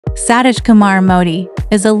Satish Kumar Modi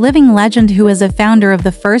is a living legend who is a founder of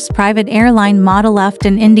the first private airline model left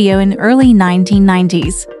in India in early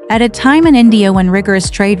 1990s, at a time in India when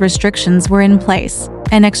rigorous trade restrictions were in place,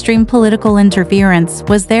 and extreme political interference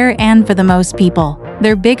was there, and for the most people,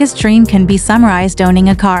 their biggest dream can be summarized owning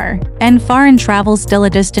a car, and foreign travel still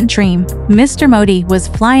a distant dream. Mr. Modi was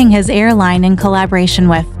flying his airline in collaboration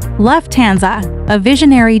with Lufthansa. A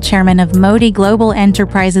visionary chairman of Modi Global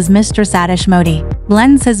Enterprises, Mr. Satish Modi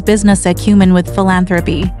blends his business acumen with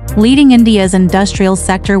philanthropy, leading India's industrial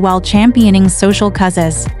sector while championing social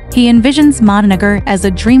causes. He envisions Mahanagar as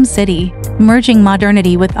a dream city, merging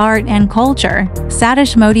modernity with art and culture.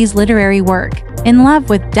 Satish Modi's literary work, In Love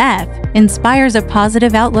with Death, inspires a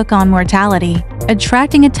positive outlook on mortality,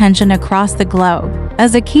 attracting attention across the globe.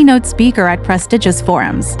 As a keynote speaker at prestigious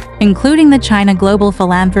forums, including the China Global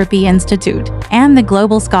Philanthropy Institute and the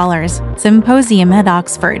Global Scholars Symposium at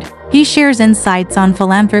Oxford, he shares insights on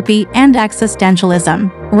philanthropy and existentialism.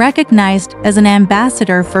 Recognized as an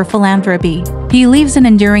ambassador for philanthropy, he leaves an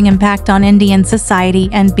enduring impact on Indian society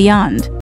and beyond.